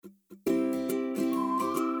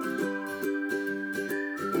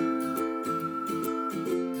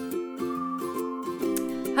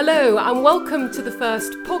Hello and welcome to the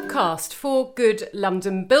first podcast for Good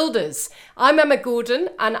London Builders. I'm Emma Gordon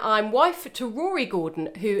and I'm wife to Rory Gordon,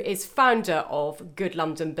 who is founder of Good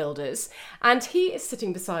London Builders, and he is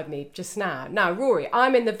sitting beside me just now. Now, Rory,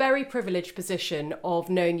 I'm in the very privileged position of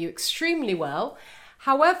knowing you extremely well.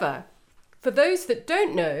 However, for those that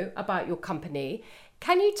don't know about your company,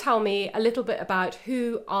 can you tell me a little bit about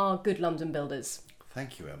who are Good London Builders?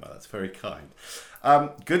 Thank you, Emma. That's very kind.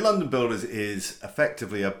 Good London Builders is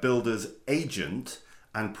effectively a builder's agent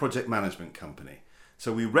and project management company.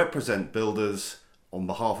 So we represent builders on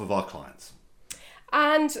behalf of our clients.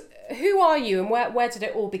 And who are you and where did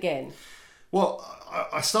it all begin? Well,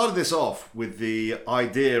 I started this off with the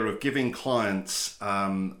idea of giving clients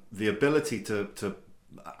the ability to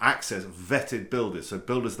access vetted builders. So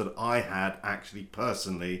builders that I had actually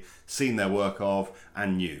personally seen their work of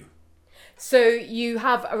and knew. So you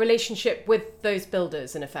have a relationship with those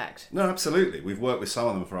builders, in effect? No, absolutely. We've worked with some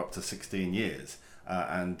of them for up to 16 years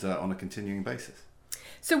and on a continuing basis.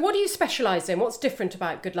 So what do you specialise in? What's different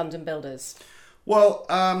about Good London Builders? Well,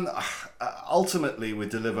 ultimately we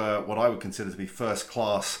deliver what I would consider to be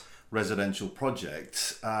first-class residential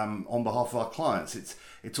projects on behalf of our clients.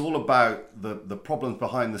 It's all about the problems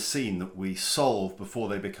behind the scene that we solve before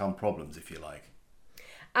they become problems, if you like.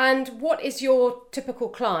 And what is your typical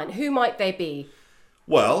client? Who might they be?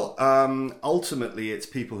 Well, ultimately it's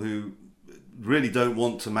people who really don't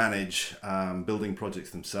want to manage building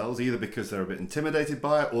projects themselves, either because they're a bit intimidated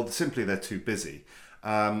by it or simply they're too busy.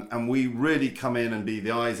 And we really come in and be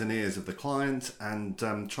the eyes and ears of the client and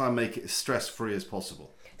try and make it as stress-free as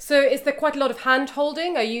possible. So is there quite a lot of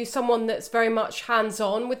hand-holding? Are you someone that's very much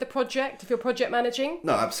hands-on with the project if you're project managing?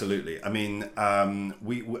 No, absolutely. I mean,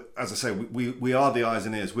 we as I say, we are the eyes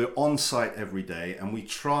and ears. We're on site every day and we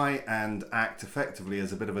try and act effectively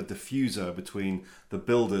as a bit of a diffuser between the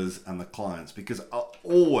builders and the clients, because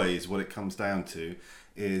always what it comes down to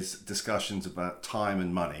is discussions about time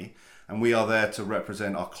and money. And we are there to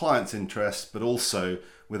represent our clients' interests, but also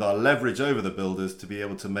with our leverage over the builders to be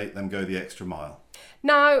able to make them go the extra mile.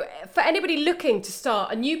 Now, for anybody looking to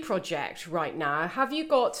start a new project right now, have you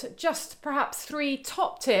got just perhaps 3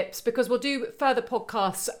 top tips? Because we'll do further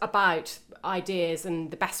podcasts about ideas and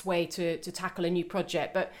the best way to tackle a new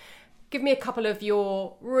project. But give me a couple of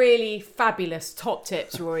your really fabulous top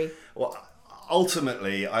tips, Rory. Well,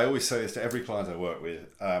 ultimately, I always say this to every client I work with,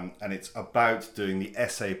 and it's about doing the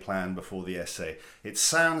essay plan before the essay. It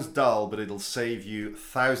sounds dull, but it'll save you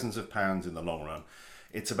thousands of pounds in the long run.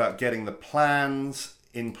 It's about getting the plans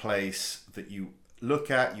in place that you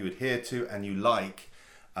look at, you adhere to, and you like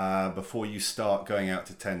before you start going out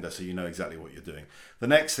to tender, so you know exactly what you're doing. The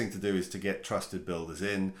next thing to do is to get trusted builders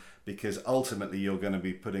in, because ultimately you're going to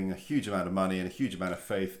be putting a huge amount of money and a huge amount of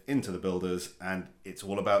faith into the builders, and it's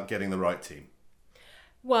all about getting the right team.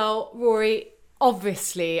 Well, Rory,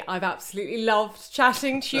 obviously, I've absolutely loved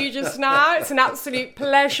chatting to you just now. It's an absolute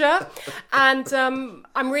pleasure. And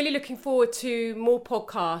I'm really looking forward to more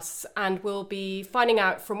podcasts, and we'll be finding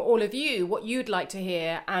out from all of you what you'd like to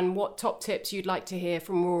hear and what top tips you'd like to hear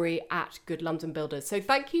from Rory at Good London Builders. So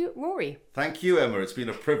thank you, Rory. Thank you, Emma. It's been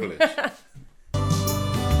a privilege.